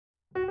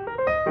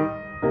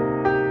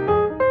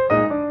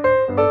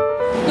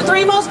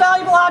three most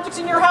valuable objects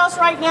in your house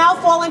right now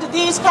fall into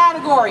these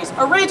categories: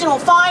 original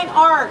fine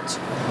art,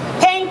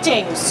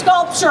 paintings,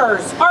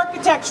 sculptures,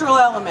 architectural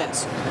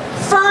elements,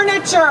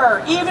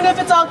 furniture, even if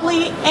it's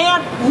ugly.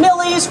 Aunt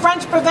Millie's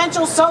French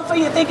provincial sofa,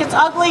 you think it's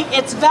ugly,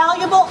 it's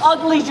valuable.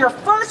 Ugly's your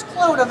first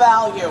clue to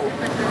value.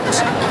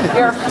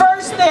 Your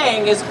first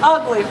thing is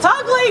ugly. If it's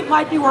ugly, it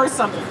might be worth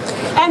something.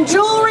 And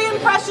jewelry and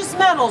precious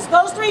metals,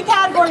 those three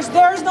categories,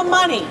 there's the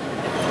money.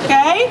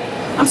 Okay?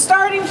 I'm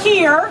starting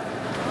here.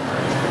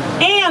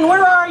 Anne,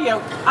 where are you?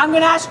 I'm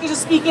going to ask you to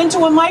speak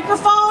into a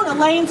microphone.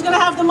 Elaine's going to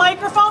have the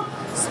microphone.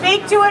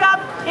 Speak to it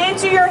up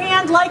into your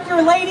hand like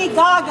you're Lady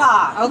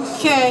Gaga.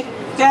 Okay.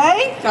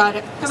 Okay? Got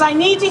it. Because I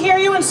need to hear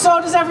you, and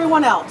so does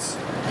everyone else.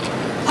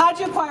 How'd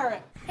you acquire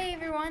it? Hey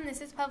everyone,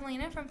 this is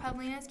Pavlina from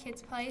Pavlina's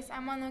Kidz Place.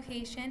 I'm on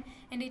location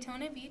in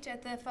Daytona Beach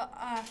at the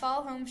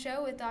Fall Home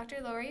Show with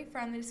Dr. Lori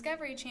from the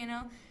Discovery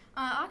Channel.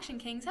 Auction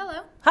Kings,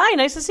 hello. Hi,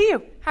 nice to see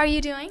you. How are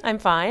you doing? I'm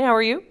fine. How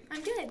are you?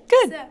 I'm good.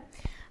 Good. So,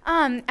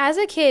 as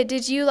a kid,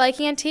 did you like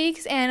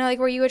antiques and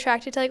were you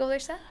attracted to older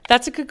stuff?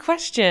 That's a good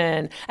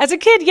question. As a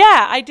kid,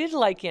 yeah, I did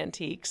like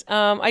antiques.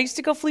 I used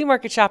to go flea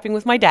market shopping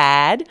with my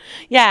dad.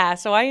 Yeah,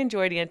 so I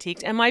enjoyed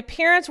antiques. And my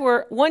parents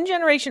were one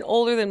generation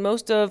older than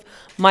most of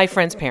my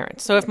friends'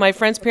 parents. So if my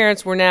friends'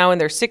 parents were now in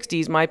their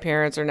 60s, my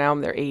parents are now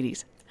in their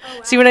 80s. Oh,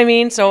 wow. See what I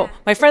mean? So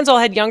my friends all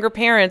had younger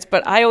parents,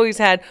 but I always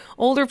had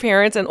older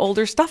parents and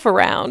older stuff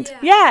around.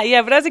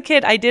 Yeah. But as a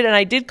kid, I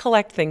did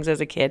collect things as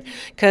a kid,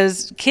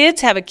 because kids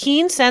have a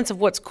keen sense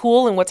of what's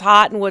cool and what's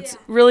hot and what's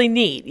really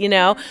neat, you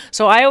know?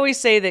 So I always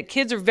say that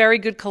kids are very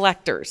good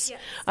collectors.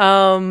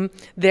 Yes.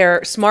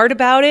 They're smart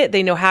about it.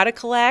 They know how to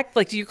collect.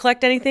 Like, do you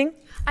collect anything?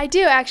 I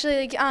do,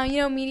 actually.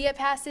 Like, media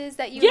passes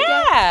that you would get.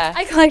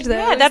 I collect those.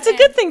 Yeah, that's a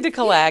good thing to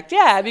collect.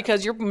 Yeah,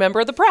 because you're a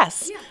member of the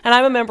press. Yeah. And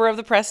I'm a member of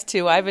the press,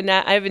 too. I have an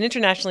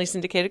internationally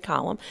syndicated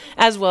column,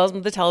 as well as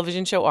the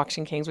television show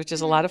Auction Kings, which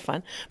is a lot of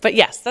fun. But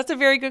yes, that's a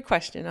very good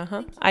question.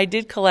 I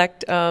did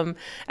collect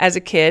as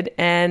a kid,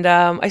 and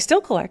I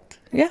still collect.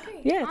 Yeah,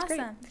 it's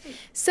great.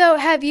 So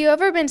have you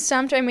ever been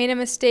stumped or made a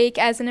mistake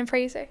as an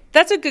appraiser?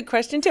 That's a good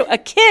question, too. A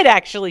kid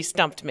actually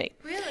stumped me.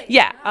 Really?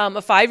 Yeah.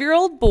 A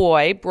 5-year-old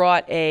boy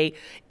brought a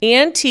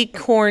antique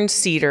corn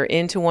cedar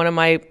into one of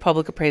my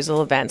public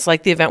appraisal events,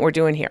 like the event we're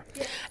doing here.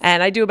 Yeah.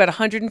 And I do about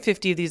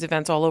 150 of these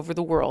events all over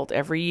the world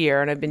every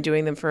year, and I've been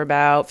doing them for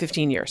about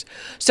 15 years.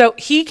 So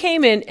he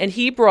came in, and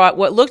he brought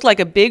what looked like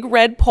a big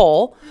red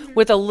pole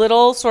with a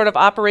little sort of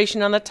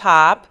operation on the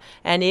top,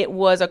 and it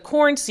was a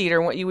corn cedar.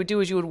 And what you would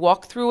do is you would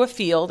walk through a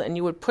field, and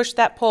you would push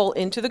that pole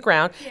into the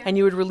ground, and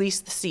you would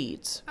release the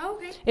seeds. Oh,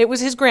 okay. It was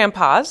his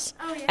grandpa's,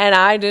 and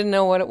I didn't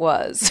know what it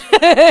was.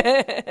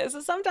 So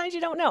sometimes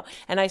you don't know.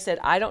 And I said,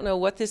 I don't know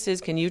what this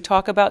is. Can you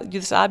talk about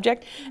this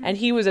object? And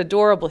he was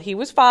adorable. He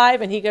was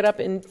 5, and he got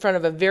up in front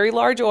of a very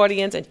large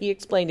audience, and he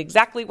explained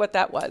exactly what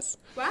that was.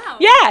 Wow.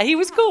 Yeah, he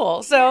was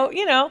cool. So,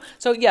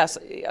 yes.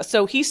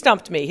 So he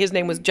stumped me. His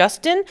name was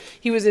Justin.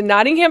 He was in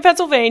Nottingham,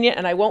 Pennsylvania,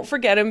 and I won't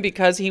forget him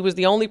because he was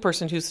the only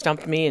person who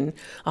stumped me in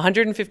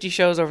 150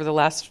 shows over the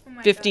last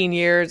 15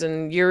 years,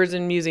 and years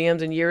in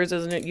museums and years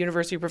as a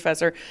university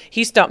professor.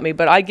 He stumped me,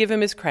 but I give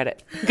him his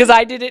credit because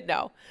I didn't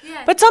know.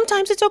 Yeah. But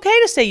sometimes it's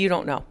okay to say you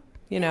don't know,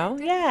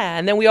 Yeah,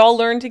 and then we all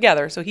learn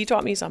together, so he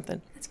taught me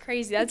something. That's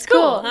crazy. That's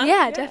cool. Huh?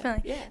 Yeah,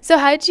 definitely. Yeah. So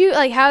how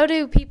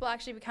do people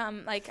actually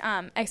become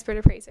expert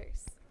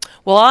appraisers?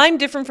 Well, I'm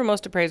different from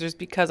most appraisers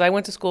because I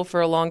went to school for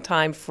a long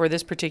time for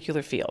this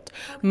particular field.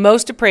 Okay.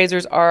 Most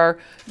appraisers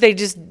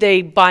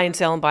they buy and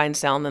sell,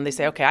 and then they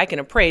say, okay, I can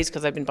appraise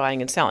because I've been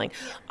buying and selling.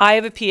 I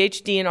have a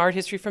PhD in art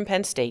history from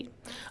Penn State.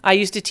 I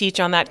used to teach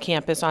on that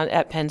campus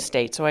at Penn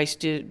State, so I used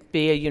to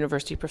be a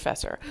university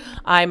professor.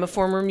 I'm a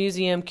former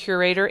museum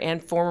curator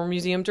and former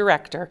museum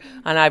director,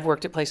 and I've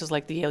worked at places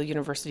like the Yale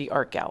University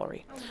Art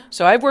Gallery.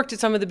 So I've worked at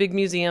some of the big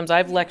museums.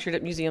 I've lectured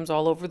at museums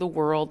all over the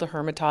world, the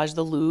Hermitage,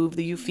 the Louvre,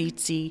 the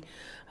Uffizi,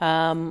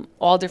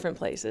 all different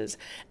places.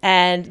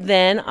 And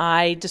then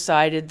I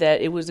decided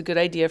that it was a good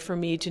idea for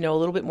me to know a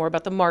little bit more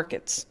about the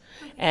markets.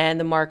 And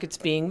the markets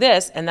being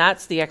this, and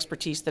that's the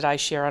expertise that I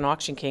share on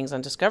Auction Kings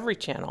on Discovery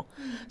Channel.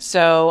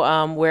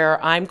 So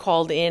where I'm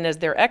called in as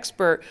their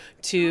expert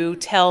to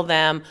tell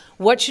them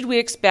what should we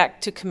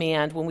expect to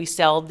command when we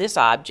sell this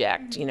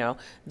object,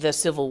 the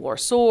Civil War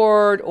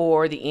sword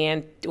or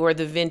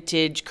the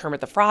vintage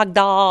Kermit the Frog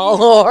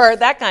doll or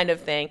that kind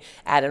of thing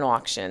at an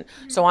auction.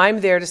 So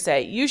I'm there to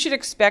say, you should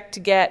expect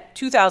to get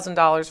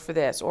 $2,000 for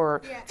this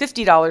or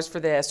 $50 for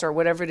this or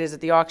whatever it is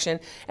at the auction.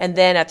 And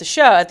then at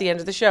the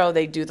end of the show,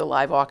 they do the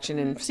live auction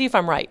and see if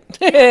I'm right.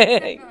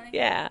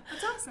 Yeah.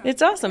 That's awesome.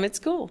 It's awesome. It's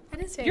cool.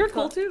 That is very You're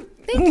cool too.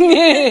 Thank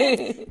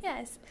you.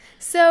 Yes.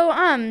 So,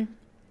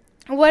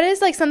 what is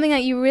something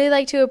that you really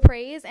like to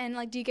appraise,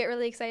 and do you get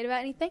really excited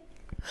about anything?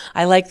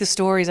 I like the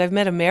stories. I've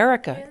met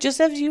America, just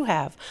as you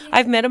have.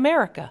 I've met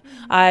America.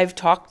 I've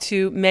talked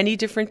to many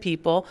different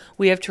people.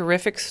 We have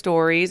terrific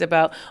stories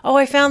about,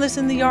 I found this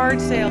in the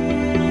yard sale.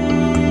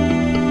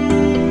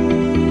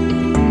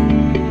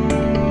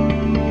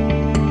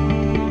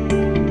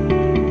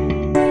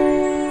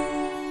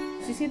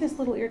 this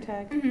little ear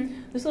tag?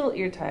 This little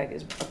ear tag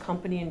is a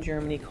company in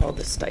Germany called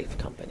the Steiff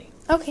Company.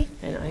 Okay.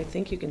 And I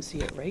think you can see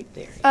it right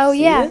there. Oh,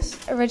 see yeah.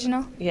 this?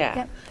 Original. Yeah.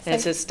 Yep. And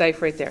it says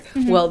Steiff right there.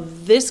 Well,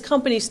 this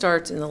company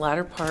starts in the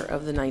latter part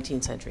of the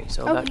 19th century,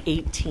 so about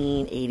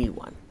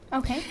 1881.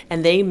 Okay.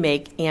 And they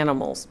make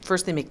animals.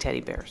 First, they make teddy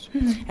bears.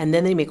 And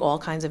then they make all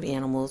kinds of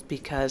animals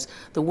because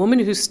the woman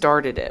who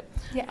started it,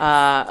 Yes.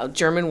 a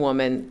German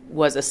woman,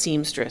 was a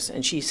seamstress.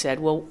 And she said,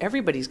 well,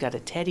 everybody's got a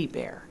teddy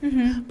bear.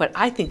 But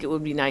I think it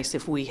would be nice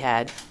if we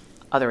had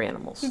other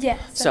animals. Yes,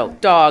 So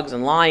definitely. dogs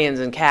and lions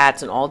and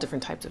cats and all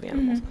different types of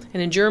animals.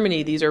 And in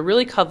Germany, these are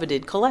really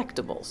coveted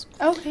collectibles.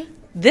 Okay.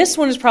 This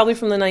one is probably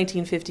from the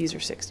 1950s or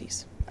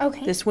 60s.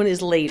 Okay. This one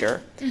is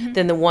later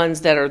than the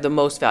ones that are the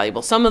most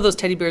valuable. Some of those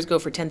teddy bears go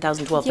for $10,000,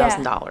 $12,000.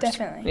 Yeah,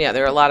 definitely. Yeah,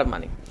 they're a lot of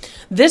money.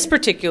 This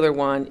particular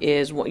one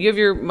is, you have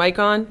your mic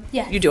on?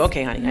 Yes. You do?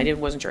 Okay, honey. I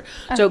wasn't sure.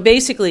 So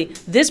basically,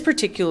 this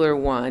particular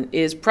one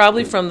is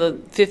probably from the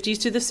 50s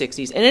to the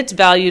 60s, and it's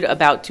valued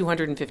about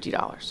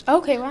 $250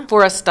 Okay, wow.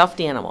 for a stuffed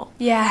animal.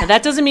 Yeah. And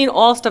that doesn't mean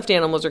all stuffed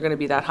animals are going to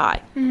be that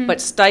high, but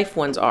Steiff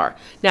ones are.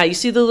 Now, you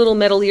see the little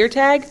metal ear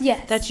tag?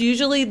 Yes. That's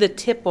usually the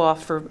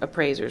tip-off for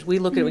appraisers. We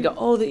look at it and we go,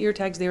 oh, the ear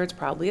tag's there, it's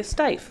probably a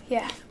Steiff.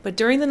 Yeah. But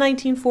during the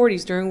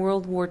 1940s, during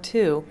World War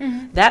II,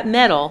 that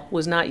metal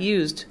was not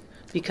used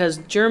because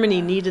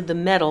Germany needed the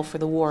metal for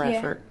the war Yeah.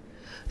 effort.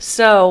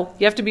 So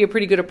you have to be a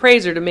pretty good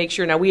appraiser to make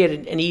sure. Now, we had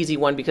an easy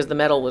one because the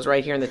metal was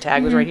right here and the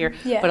tag was right here.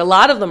 Yeah. But a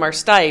lot of them are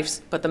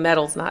Steiffs, but the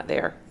metal's not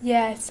there.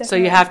 Yeah, it's definitely. So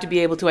you have to be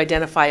able to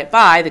identify it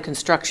by the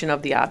construction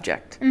of the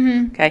object.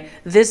 Okay,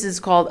 this is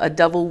called a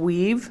double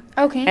weave.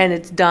 Okay. And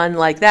it's done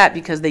like that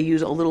because they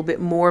use a little bit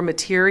more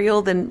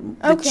material than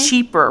the Okay.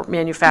 cheaper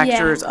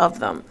manufacturers of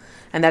them.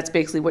 And that's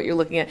basically what you're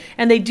looking at.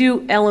 And they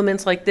do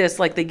elements like this,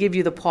 like they give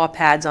you the paw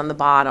pads on the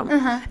bottom,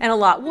 and a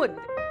lot wouldn't.